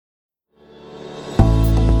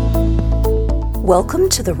Welcome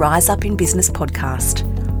to the Rise Up in Business podcast.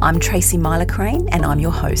 I'm Tracy Myler Crane and I'm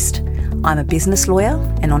your host. I'm a business lawyer,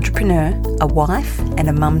 an entrepreneur, a wife and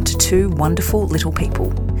a mum to two wonderful little people.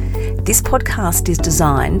 This podcast is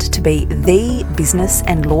designed to be the business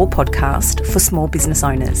and law podcast for small business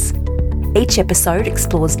owners. Each episode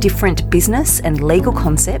explores different business and legal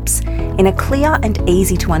concepts in a clear and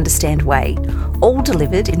easy to understand way, all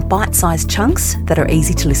delivered in bite-sized chunks that are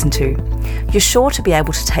easy to listen to. You're sure to be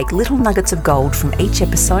able to take little nuggets of gold from each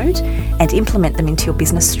episode and implement them into your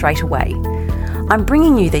business straight away. I'm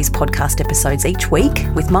bringing you these podcast episodes each week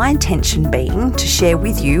with my intention being to share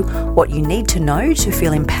with you what you need to know to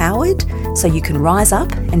feel empowered so you can rise up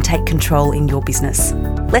and take control in your business.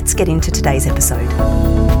 Let's get into today's episode.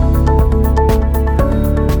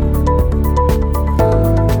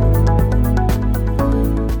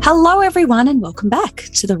 Hello everyone and welcome back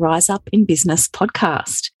to the Rise Up in Business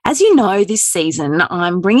podcast. As you know, this season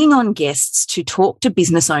I'm bringing on guests to talk to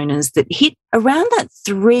business owners that hit around that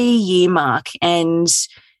 3-year mark, and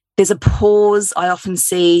there's a pause. I often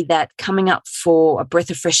see that coming up for a breath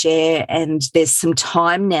of fresh air, and there's some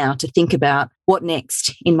time now to think about what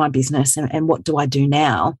next in my business and what do I do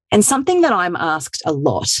now. And something that I'm asked a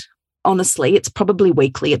lot, honestly, it's probably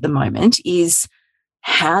weekly at the moment, is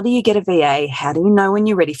how do you get a VA? How do you know when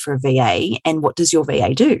you're ready for a VA? And what does your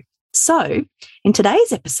VA do? So in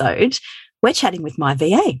today's episode, we're chatting with my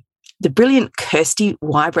VA, the brilliant Kirsty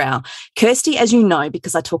Whybrow. Kirsty, as you know,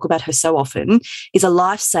 because I talk about her so often, is a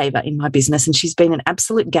lifesaver in my business, and she's been an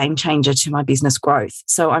absolute game changer to my business growth.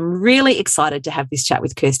 So I'm really excited to have this chat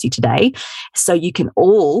with Kirsty today so you can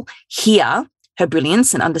all hear her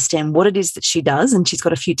brilliance and understand what it is that she does. And she's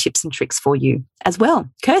got a few tips and tricks for you as well.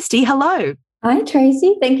 Kirsty, hello. Hi,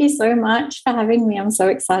 Tracy. Thank you so much for having me. I'm so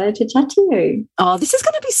excited to chat to you. Oh, this is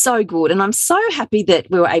going to be so good. And I'm so happy that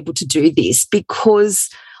we were able to do this because,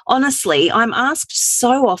 honestly, I'm asked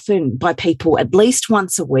so often by people at least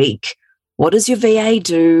once a week, what does your VA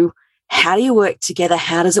do? How do you work together?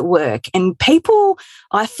 How does it work? And people,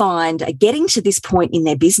 I find, are getting to this point in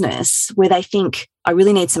their business where they think, I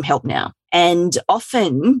really need some help now. And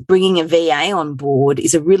often bringing a VA on board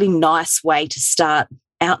is a really nice way to start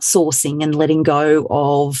outsourcing and letting go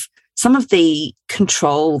of some of the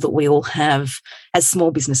control that we all have as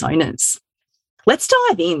small business owners. Let's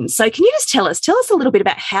dive in. So can you just tell us a little bit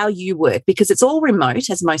about how you work, because it's all remote,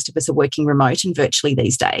 as most of us are working remote and virtually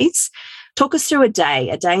these days. Talk us through a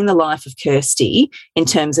day in the life of Kirsty in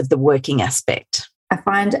terms of the working aspect. I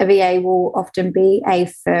find a VA will often be a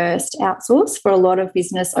first outsource for a lot of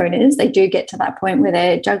business owners. They do get to that point where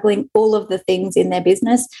they're juggling all of the things in their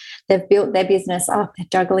business. They've built their business up, they're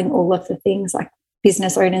juggling all of the things like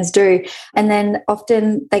business owners do. And then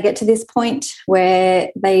often they get to this point where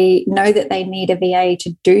they know that they need a VA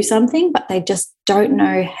to do something, but they just don't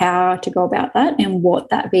know how to go about that and what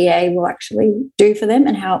that VA will actually do for them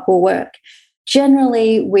and how it will work.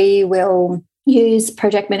 Generally, we will use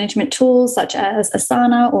project management tools such as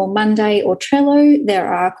Asana or Monday or Trello. There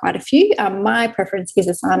are quite a few. My preference is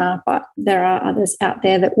Asana, but there are others out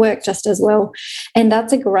there that work just as well. And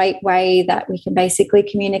that's a great way that we can basically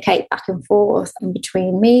communicate back and forth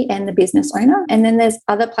between me and the business owner. And then there's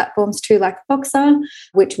other platforms too, like Boxer,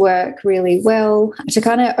 which work really well to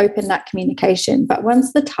kind of open that communication. But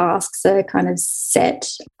once the tasks are kind of set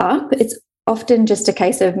up, it's often just a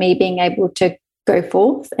case of me being able to go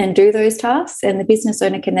forth and do those tasks, and the business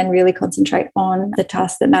owner can then really concentrate on the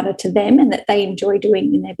tasks that matter to them and that they enjoy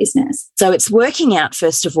doing in their business. So it's working out,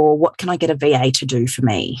 first of all, what can I get a VA to do for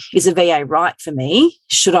me? Is a VA right for me?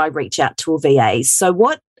 Should I reach out to a VA? So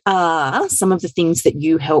what are some of the things that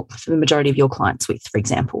you help the majority of your clients with, for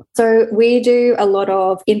example? So we do a lot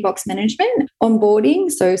of inbox management,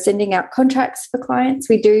 onboarding, so sending out contracts for clients.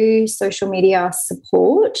 We do social media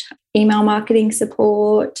support, email marketing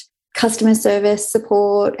support, customer service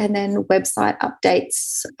support, and then website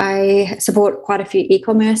updates. I support quite a few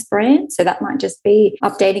e-commerce brands, so that might just be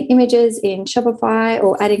updating images in Shopify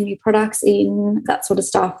or adding new products in, that sort of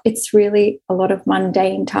stuff. It's really a lot of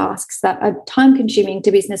mundane tasks that are time-consuming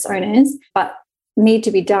to business owners, but need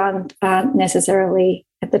to be done, aren't necessarily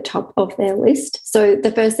at the top of their list. So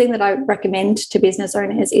the first thing that I recommend to business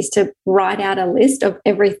owners is to write out a list of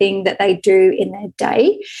everything that they do in their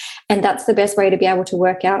day. And that's the best way to be able to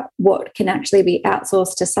work out what can actually be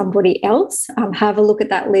outsourced to somebody else. Have a look at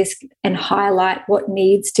that list and highlight what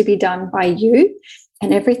needs to be done by you,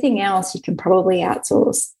 and everything else you can probably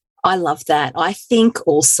outsource. I love that. I think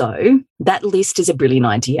also that list is a brilliant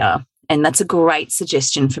idea. And that's a great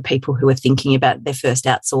suggestion for people who are thinking about their first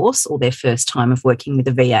outsource or their first time of working with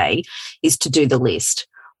a VA, is to do the list.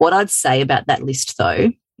 What I'd say about that list, though,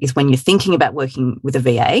 is when you're thinking about working with a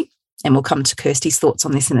VA, and we'll come to Kirsty's thoughts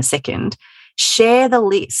on this in a second, share the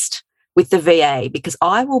list with the VA, because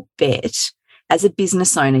I will bet as a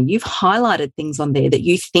business owner, you've highlighted things on there that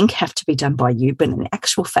you think have to be done by you, but in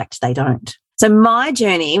actual fact, they don't. So my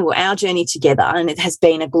journey, or our journey together, and it has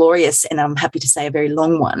been a glorious, and I'm happy to say a very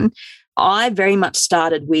long one, I very much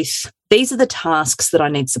started with, these are the tasks that I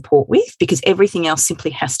need support with, because everything else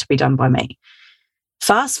simply has to be done by me.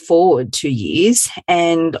 Fast forward 2 years,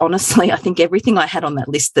 and honestly, I think everything I had on that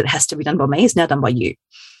list that has to be done by me is now done by you.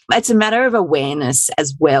 It's a matter of awareness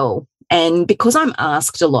as well. And because I'm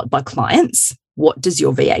asked a lot by clients, what does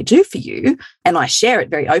your VA do for you? And I share it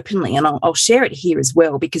very openly, and I'll share it here as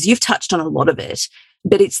well, because you've touched on a lot of it.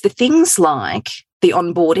 But it's the things like the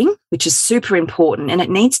onboarding, which is super important, and it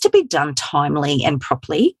needs to be done timely and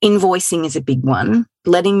properly. Invoicing is a big one,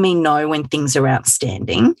 letting me know when things are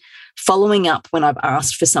outstanding, following up when I've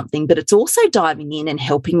asked for something, but it's also diving in and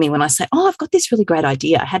helping me when I say, oh, I've got this really great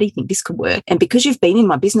idea. How do you think this could work? And because you've been in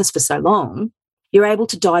my business for so long, you're able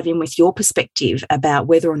to dive in with your perspective about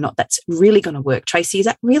whether or not that's really going to work. Tracy, is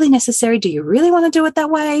that really necessary? Do you really want to do it that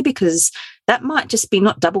way? Because that might just be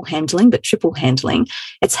not double handling, but triple handling.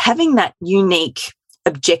 It's having that unique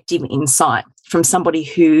objective insight from somebody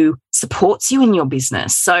who supports you in your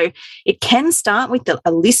business. So it can start with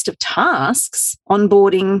a list of tasks,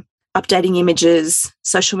 onboarding, updating images,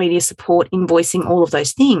 social media support, invoicing, all of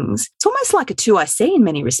those things. It's almost like a 2IC in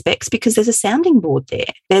many respects, because there's a sounding board there.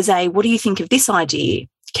 There's a, what do you think of this idea?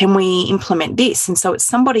 Can we implement this? And so it's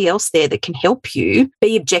somebody else there that can help you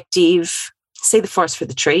be objective, see the forest for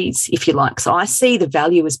the trees, if you like. So I see the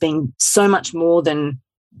value as being so much more than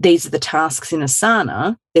these are the tasks in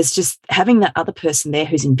Asana. There's just having that other person there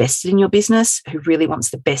who's invested in your business, who really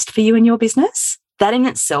wants the best for you in your business. That in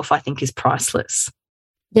itself, I think, is priceless.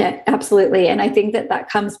 Yeah, absolutely. And I think that that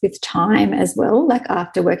comes with time as well. Like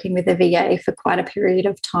after working with a VA for quite a period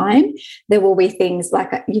of time, there will be things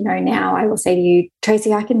like, you know, now I will say to you,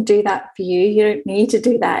 Tracy, I can do that for you. You don't need to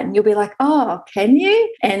do that. And you'll be like, oh, can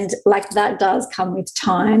you? And like that does come with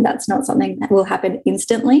time. That's not something that will happen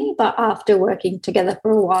instantly. But after working together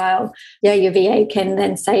for a while, yeah, your VA can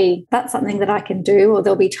then say, that's something that I can do. Or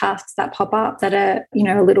there'll be tasks that pop up that are, you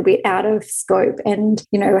know, a little bit out of scope. And,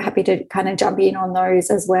 you know, we're happy to kind of jump in on those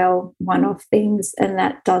as well, one-off things, and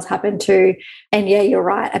that does happen too. And yeah, you're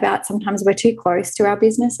right about sometimes we're too close to our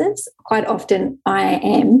businesses. Quite often I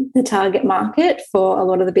am the target market for a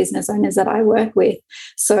lot of the business owners that I work with.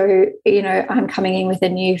 So, you know, I'm coming in with a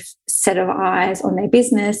new set of eyes on their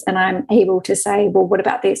business, and I'm able to say, well, what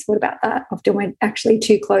about this? What about that? Often we're actually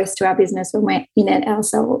too close to our business when we're in it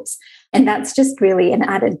ourselves. And that's just really an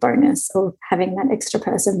added bonus of having that extra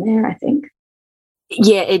person there, I think.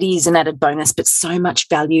 Yeah, it is an added bonus, but so much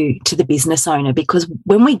value to the business owner, because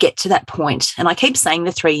when we get to that point, and I keep saying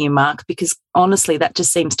the 3-year mark, because honestly, that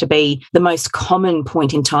just seems to be the most common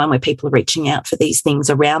point in time where people are reaching out for these things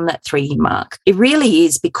around that 3-year mark. It really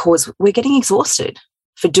is because we're getting exhausted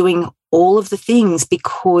for doing all of the things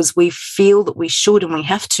because we feel that we should and we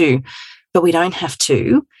have to, but we don't have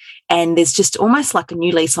to. And there's just almost like a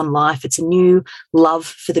new lease on life. It's a new love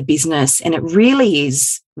for the business. And it really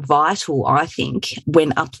is vital, I think,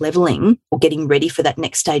 when up-leveling or getting ready for that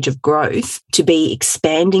next stage of growth, to be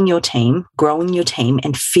expanding your team, growing your team,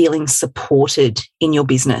 and feeling supported in your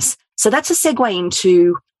business. So that's a segue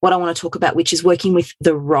into what I want to talk about, which is working with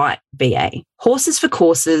the right VA. Horses for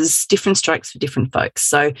courses, different strokes for different folks.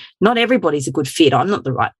 So not everybody's a good fit. I'm not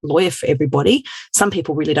the right lawyer for everybody. Some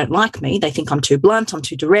people really don't like me. They think I'm too blunt, I'm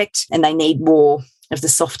too direct, and they need more of the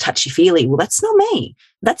soft, touchy-feely. Well, that's not me.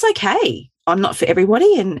 That's okay. I'm not for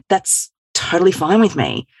everybody, and that's totally fine with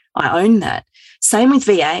me. I own that. Same with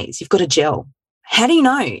VAs. You've got to gel. How do you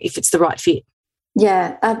know if it's the right fit?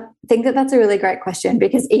 Yeah, I think that that's a really great question,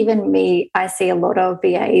 because even me, I see a lot of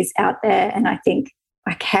VAs out there, and I think,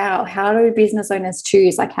 like, how do business owners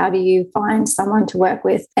choose? Like, how do you find someone to work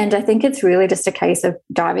with? And I think it's really just a case of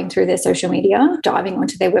diving through their social media, diving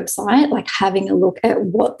onto their website, like having a look at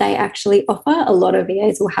what they actually offer. A lot of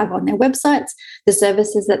VAs will have on their websites the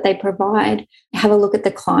services that they provide. Have a look at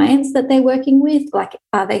the clients that they're working with. Like,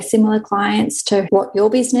 are they similar clients to what your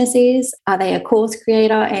business is? Are they a course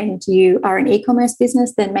creator and you are an e-commerce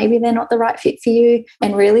business? Then maybe they're not the right fit for you.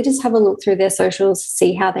 And really just have a look through their socials,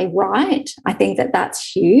 see how they write. I think that that's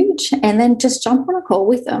huge. And then just jump on a call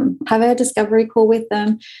with them, have a discovery call with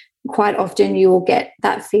them. quite often you will get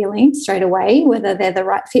that feeling straight away, whether they're the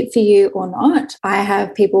right fit for you or not. I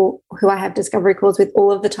have people who I have discovery calls with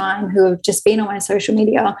all of the time who have just been on my social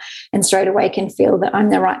media and straight away can feel that I'm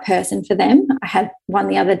the right person for them. I had one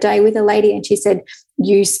the other day with a lady and she said,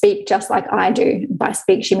 "You speak just like I do." By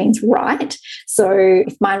speak, she means write. So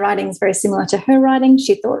if my writing is very similar to her writing,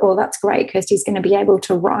 she thought, "Oh, that's great. Kirsty's going to be able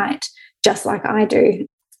to write just like I do."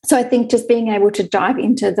 So I think just being able to dive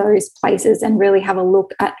into those places and really have a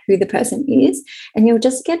look at who the person is, and you'll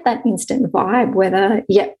just get that instant vibe whether,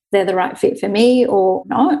 yep, they're the right fit for me or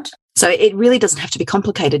not. So it really doesn't have to be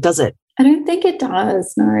complicated, does it? I don't think it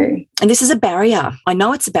does, no. And this is a barrier. I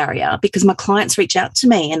know it's a barrier because my clients reach out to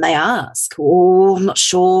me and they ask, "Oh, I'm not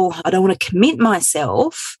sure. I don't want to commit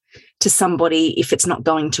myself to somebody if it's not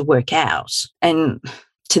going to work out." And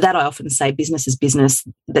to that, I often say business is business.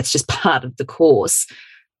 That's just part of the course.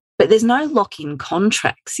 But there's no lock-in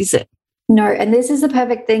contracts, is it? No, and this is the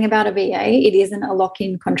perfect thing about a VA. It isn't a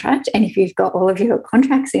lock-in contract. And if you've got all of your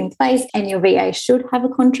contracts in place and your VA should have a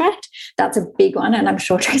contract, that's a big one. And I'm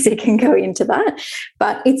sure Tracy can go into that.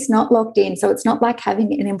 But it's not locked in. So it's not like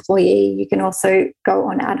having an employee. You can also go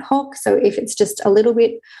on ad hoc. So if it's just a little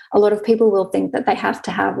bit, a lot of people will think that they have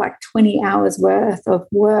to have like 20 hours worth of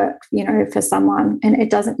work, for someone. And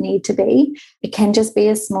it doesn't need to be. It can just be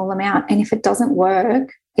a small amount. And if it doesn't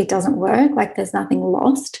work, it doesn't work. Like there's nothing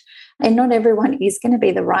lost. And not everyone is going to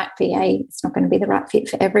be the right VA. It's not going to be the right fit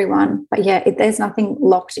for everyone. But yeah, there's nothing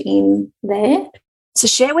locked in there. So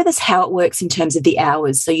share with us how it works in terms of the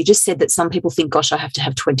hours. So you just said that some people think, gosh, I have to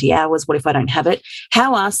have 20 hours. What if I don't have it?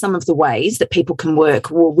 How are some of the ways that people can work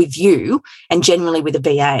with you and generally with a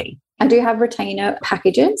VA? I do have retainer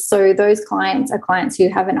packages. So those clients are clients who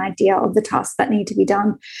have an idea of the tasks that need to be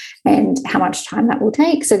done and how much time that will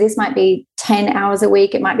take. So this might be 10 hours a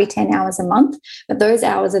week. It might be 10 hours a month. But those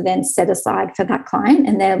hours are then set aside for that client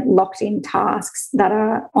and they're locked in tasks that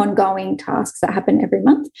are ongoing tasks that happen every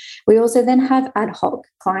month. We also then have ad hoc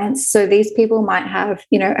clients. So these people might have,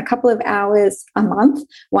 a couple of hours a month.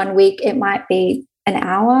 One week it might be an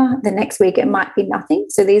hour, the next week it might be nothing.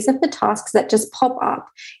 So these are the tasks that just pop up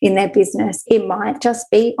in their business. It might just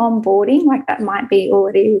be onboarding, like that might be all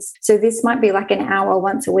it is. So this might be like an hour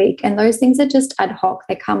once a week. And those things are just ad hoc.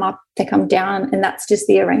 They come up, they come down, and that's just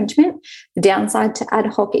the arrangement. The downside to ad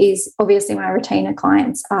hoc is obviously my retainer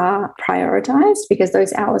clients are prioritized because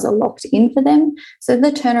those hours are locked in for them. So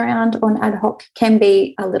the turnaround on ad hoc can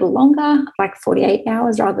be a little longer, like 48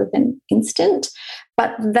 hours rather than instant.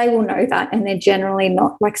 But they will know that, and they're generally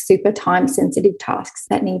not like super time sensitive tasks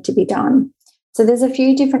that need to be done. So there's a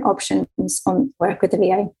few different options on work with the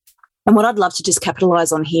VA. And what I'd love to just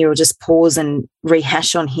capitalize on here or just pause and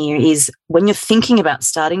rehash on here is when you're thinking about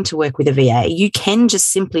starting to work with a VA, you can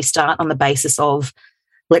just simply start on the basis of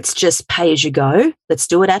let's just pay as you go. Let's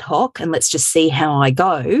do it ad hoc and let's just see how I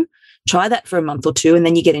go. Try that for a month or two and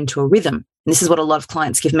then you get into a rhythm. And this is what a lot of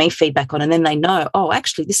clients give me feedback on. And then they know, oh,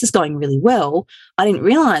 actually, this is going really well. I didn't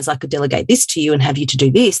realize I could delegate this to you and have you to do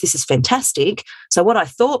this. This is fantastic. So what I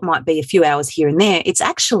thought might be a few hours here and there, it's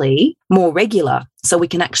actually more regular. So we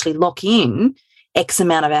can actually lock in X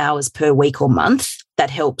amount of hours per week or month. That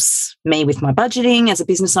helps me with my budgeting as a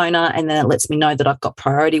business owner. And then it lets me know that I've got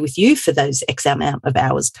priority with you for those X amount of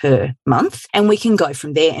hours per month. And we can go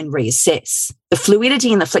from there and reassess. The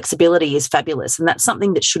fluidity and the flexibility is fabulous. And that's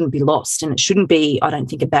something that shouldn't be lost. And it shouldn't be, I don't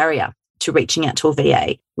think, a barrier to reaching out to a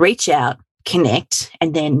VA. Reach out, connect,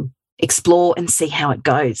 and then explore and see how it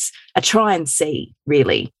goes. A try and see,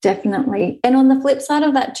 really. Definitely. And on the flip side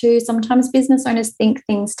of that too, sometimes business owners think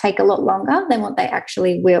things take a lot longer than what they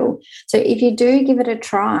actually will. So if you do give it a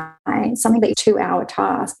try, something that's a 2-hour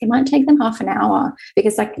task, it might take them half an hour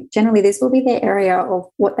because generally this will be their area of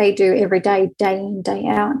what they do every day, day in, day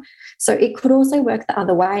out. So it could also work the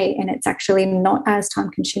other way and it's actually not as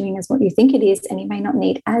time consuming as what you think it is and you may not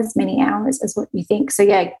need as many hours as what you think. So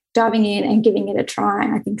yeah, diving in and giving it a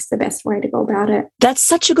try, I think is the best way to go about it. That's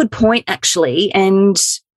such a good point, actually. And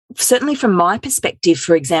certainly from my perspective,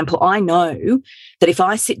 for example, I know that if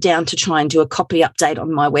I sit down to try and do a copy update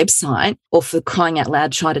on my website or for crying out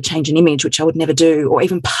loud, try to change an image, which I would never do, or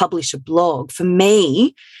even publish a blog, for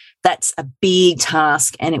me, that's a big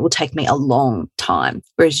task and it will take me a long time.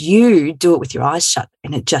 Whereas you do it with your eyes shut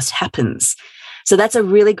and it just happens. So that's a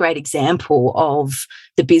really great example of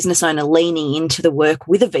the business owner leaning into the work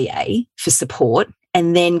with a VA for support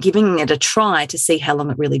and then giving it a try to see how long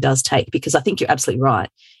it really does take, because I think you're absolutely right.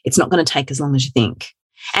 It's not going to take as long as you think.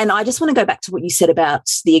 And I just want to go back to what you said about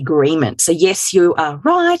the agreement. So yes, you are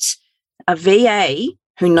right. A VA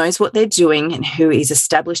who knows what they're doing and who is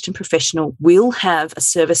established and professional will have a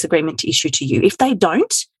service agreement to issue to you. If they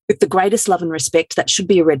don't, with the greatest love and respect, that should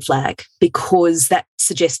be a red flag, because that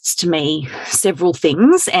suggests to me several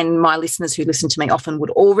things. And my listeners who listen to me often would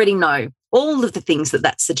already know all of the things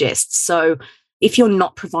that suggests. So if you're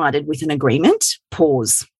not provided with an agreement,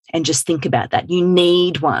 pause and just think about that. You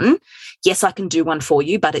need one. Yes, I can do one for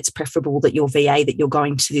you, but it's preferable that your VA that you're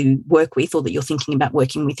going to work with or that you're thinking about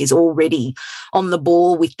working with is already on the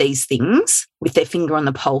ball with these things, with their finger on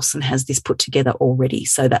the pulse, and has this put together already.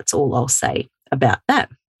 So that's all I'll say about that.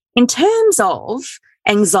 In terms of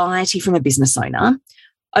anxiety from a business owner,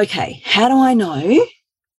 okay, how do I know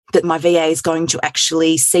that my VA is going to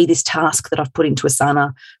actually see this task that I've put into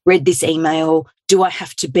Asana, read this email? Do I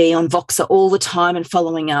have to be on Voxer all the time and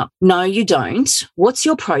following up? No, you don't. What's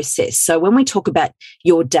your process? So when we talk about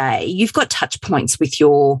your day, you've got touch points with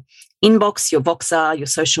your inbox, your Voxer, your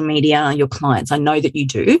social media, your clients. I know that you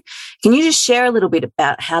do. Can you just share a little bit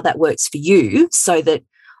about how that works for you so that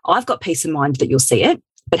I've got peace of mind that you'll see it?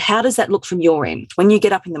 But how does that look from your end? When you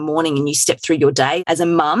get up in the morning and you step through your day as a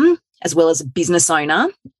mum, as well as a business owner,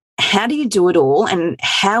 how do you do it all? And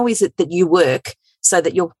how is it that you work so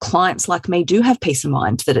that your clients like me do have peace of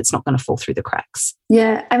mind that it's not going to fall through the cracks?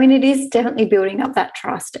 Yeah, I mean, it is definitely building up that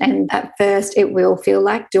trust. And at first it will feel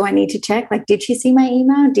like, do I need to check? Like, did she see my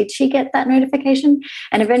email? Did she get that notification?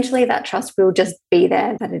 And eventually that trust will just be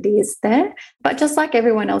there, that it is there. But just like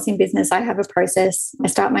everyone else in business, I have a process. I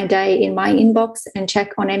start my day in my inbox and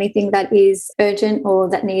check on anything that is urgent or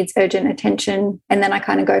that needs urgent attention. And then I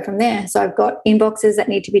kind of go from there. So I've got inboxes that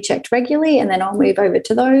need to be checked regularly, and then I'll move over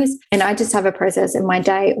to those. And I just have a process in my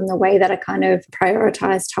day on the way that I kind of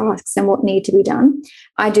prioritize tasks and what need to be done.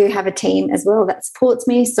 I do have a team as well that supports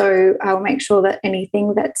me. So I'll make sure that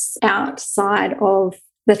anything that's outside of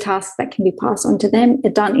the tasks that can be passed on to them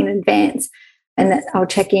are done in advance, and that I'll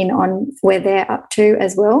check in on where they're up to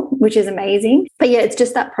as well, which is amazing. But yeah, it's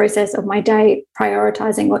just that process of my day,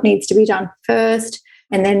 prioritizing what needs to be done first,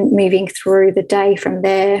 and then moving through the day from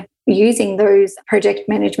there, using those project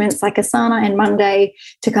managements like Asana and Monday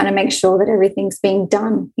to kind of make sure that everything's being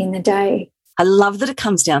done in the day. I love that it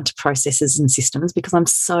comes down to processes and systems, because I'm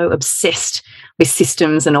so obsessed with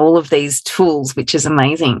systems and all of these tools, which is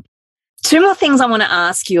amazing. Two more things I want to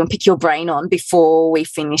ask you and pick your brain on before we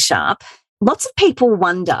finish up. Lots of people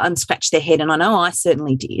wonder and scratch their head, and I know I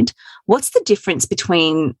certainly did. What's the difference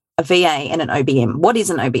between a VA and an OBM? What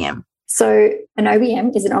is an OBM? So an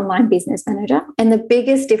OBM is an online business manager. And the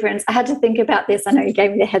biggest difference, I had to think about this. I know you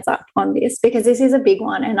gave me the heads up on this because this is a big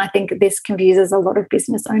one. And I think this confuses a lot of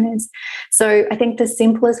business owners. So I think the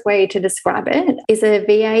simplest way to describe it is a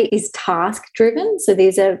VA is task driven. So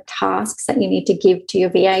these are tasks that you need to give to your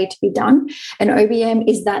VA to be done. An OBM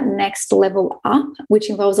is that next level up, which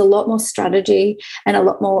involves a lot more strategy and a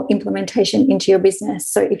lot more implementation into your business.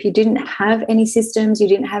 So if you didn't have any systems, you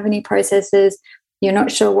didn't have any processes, you're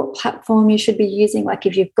not sure what platform you should be using. Like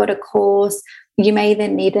if you've got a course, you may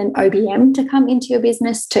then need an OBM to come into your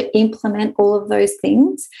business to implement all of those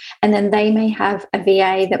things. And then they may have a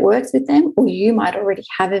VA that works with them, or you might already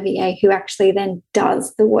have a VA who actually then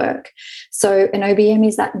does the work. So an OBM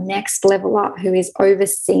is that next level up who is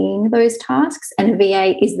overseeing those tasks, and a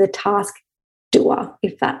VA is the task doer,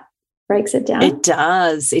 if that breaks it down. It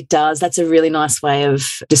does. It does. That's a really nice way of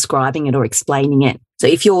describing it or explaining it. So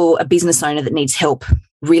if you're a business owner that needs help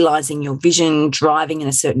realizing your vision, driving in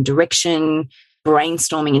a certain direction,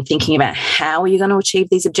 brainstorming and thinking about how are you going to achieve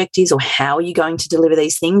these objectives or how are you going to deliver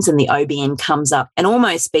these things, and the OBM comes up and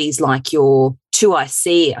almost be like your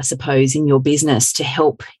 2IC, I suppose, in your business to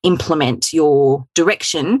help implement your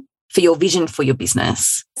direction for your vision for your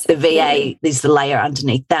business. The VA is the layer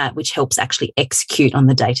underneath that, which helps actually execute on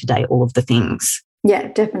the day-to-day all of the things. Yeah,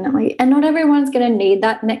 definitely. And not everyone's going to need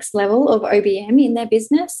that next level of OBM in their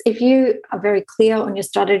business. If you are very clear on your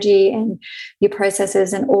strategy and your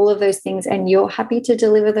processes and all of those things, and you're happy to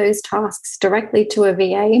deliver those tasks directly to a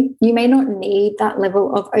VA, you may not need that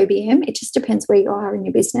level of OBM. It just depends where you are in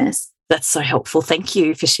your business. That's so helpful. Thank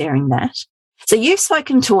you for sharing that. So you've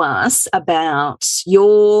spoken to us about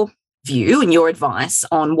your view and your advice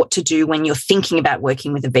on what to do when you're thinking about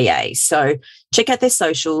working with a VA. So check out their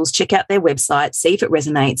socials, check out their website, see if it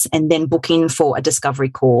resonates, and then book in for a discovery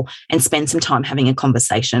call and spend some time having a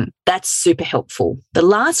conversation. That's super helpful. The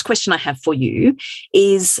last question I have for you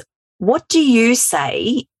is, what do you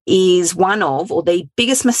say is one of or the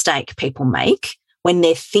biggest mistake people make when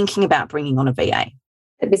they're thinking about bringing on a VA?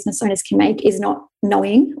 That business owners can make is not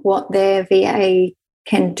knowing what their VA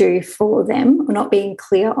can do for them, or not being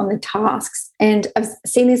clear on the tasks. And I've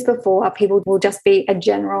seen this before. People will just be a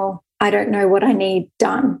general, I don't know what I need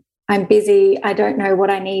done. I'm busy. I don't know what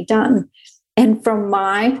I need done. And from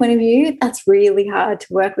my point of view, that's really hard to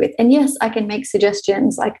work with. And yes, I can make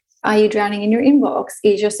suggestions like, are you drowning in your inbox?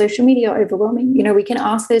 Is your social media overwhelming? You know, we can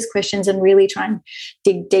ask those questions and really try and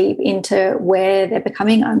dig deep into where they're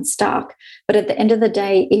becoming unstuck. But at the end of the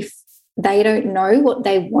day, if they don't know what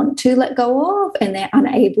they want to let go of and they're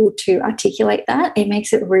unable to articulate that, it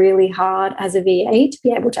makes it really hard as a VA to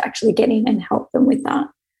be able to actually get in and help them with that.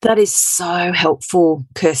 That is so helpful,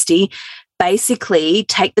 Kirsty. Basically,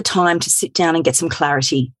 take the time to sit down and get some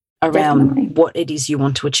clarity around what it is you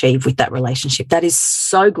want to achieve with that relationship. That is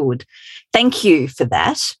so good. Thank you for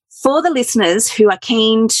that. For the listeners who are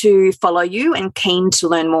keen to follow you and keen to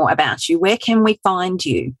learn more about you, where can we find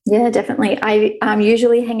you? Yeah, definitely. I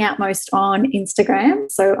usually hang out most on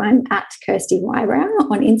Instagram. So I'm at Kirsty Whybrow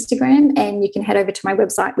on Instagram, and you can head over to my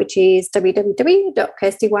website, which is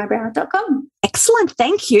www.kirstywhybrow.com. Excellent.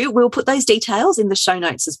 Thank you. We'll put those details in the show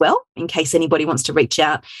notes as well, in case anybody wants to reach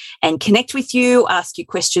out and connect with you, ask you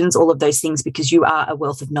questions, all of those things, because you are a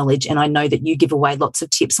wealth of knowledge. And I know that you give away lots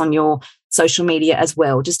of tips on your social media as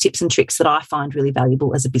well, just tips and tricks that I find really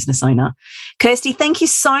valuable as a business owner. Kirsty, thank you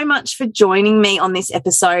so much for joining me on this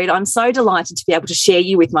episode. I'm so delighted to be able to share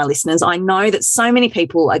you with my listeners. I know that so many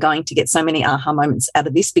people are going to get so many aha moments out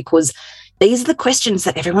of this, because these are the questions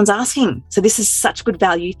that everyone's asking. So this is such good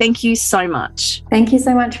value. Thank you so much. Thank you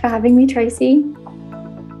so much for having me, Tracy.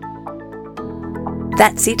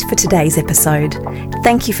 That's it for today's episode.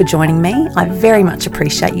 Thank you for joining me. I very much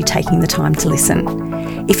appreciate you taking the time to listen.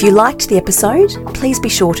 If you liked the episode, please be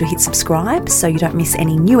sure to hit subscribe so you don't miss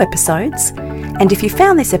any new episodes. And if you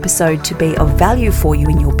found this episode to be of value for you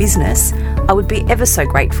in your business, I would be ever so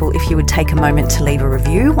grateful if you would take a moment to leave a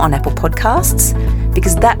review on Apple Podcasts,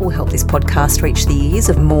 because that will help this podcast reach the ears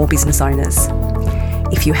of more business owners.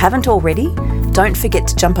 If you haven't already, don't forget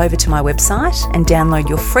to jump over to my website and download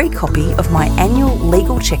your free copy of my annual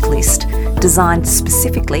legal checklist designed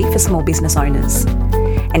specifically for small business owners.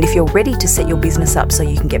 And if you're ready to set your business up so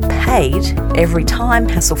you can get paid every time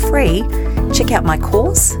hassle-free, check out my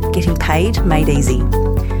course, Getting Paid Made Easy.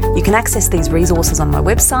 You can access these resources on my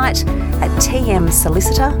website at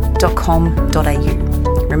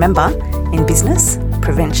tmsolicitor.com.au. Remember, in business,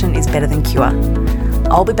 prevention is better than cure.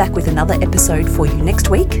 I'll be back with another episode for you next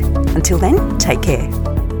week. Until then, take care.